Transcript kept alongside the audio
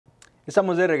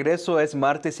Estamos de regreso, es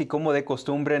martes y como de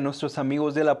costumbre, nuestros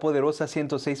amigos de la Poderosa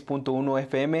 106.1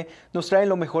 FM nos traen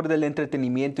lo mejor del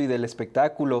entretenimiento y del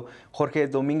espectáculo. Jorge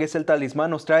Domínguez, el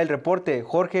Talismán, nos trae el reporte.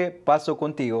 Jorge, paso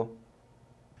contigo.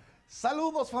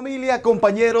 Saludos familia,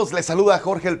 compañeros, les saluda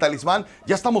Jorge el Talismán.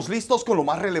 Ya estamos listos con lo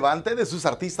más relevante de sus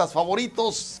artistas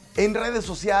favoritos. En redes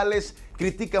sociales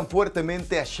critican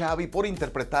fuertemente a Xavi por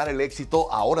interpretar el éxito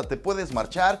Ahora te puedes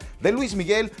marchar de Luis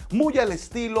Miguel, muy al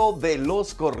estilo de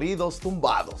los corridos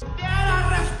tumbados. Hubiera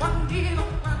respondido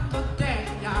cuando te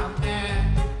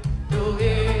llamé, te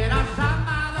hubieras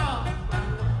amado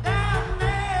cuando te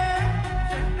amé.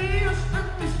 Sentidos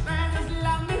en mis venas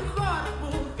la mejor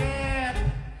mujer,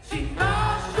 si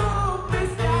no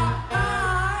supiste amar.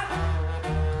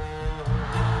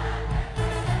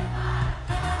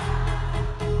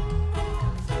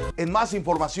 En más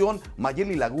información,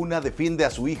 Mayeli Laguna defiende a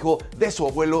su hijo de su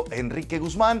abuelo Enrique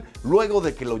Guzmán luego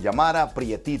de que lo llamara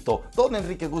Prietito. Don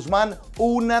Enrique Guzmán,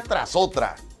 una tras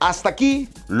otra. Hasta aquí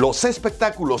los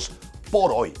espectáculos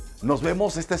por hoy. Nos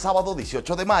vemos este sábado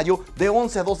 18 de mayo de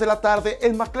 11 a 2 de la tarde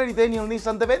en McLaren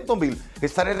Nissan de Bentonville.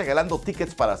 Estaré regalando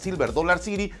tickets para Silver Dollar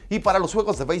City y para los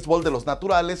juegos de béisbol de los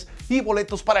naturales y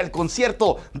boletos para el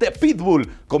concierto de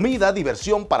Pitbull. Comida,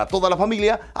 diversión para toda la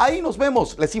familia. Ahí nos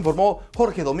vemos, les informó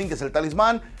Jorge Domínguez el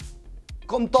Talismán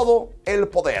con todo el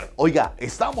poder. Oiga,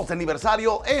 estamos de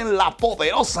aniversario en La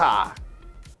Poderosa.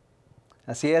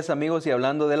 Así es, amigos, y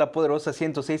hablando de la Poderosa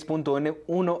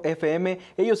 106.1 FM,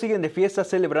 ellos siguen de fiesta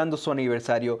celebrando su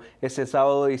aniversario. Este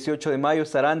sábado 18 de mayo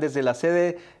estarán desde la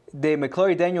sede de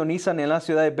McLaren Nissan en la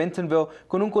ciudad de Bentonville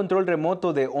con un control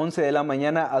remoto de 11 de la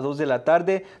mañana a 2 de la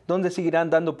tarde, donde seguirán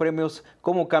dando premios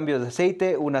como cambios de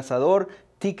aceite, un asador,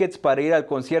 tickets para ir al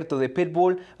concierto de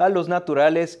Pitbull, a los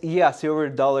naturales y a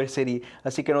Silver Dollar City.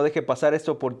 Así que no deje pasar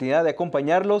esta oportunidad de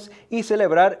acompañarlos y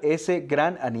celebrar ese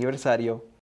gran aniversario.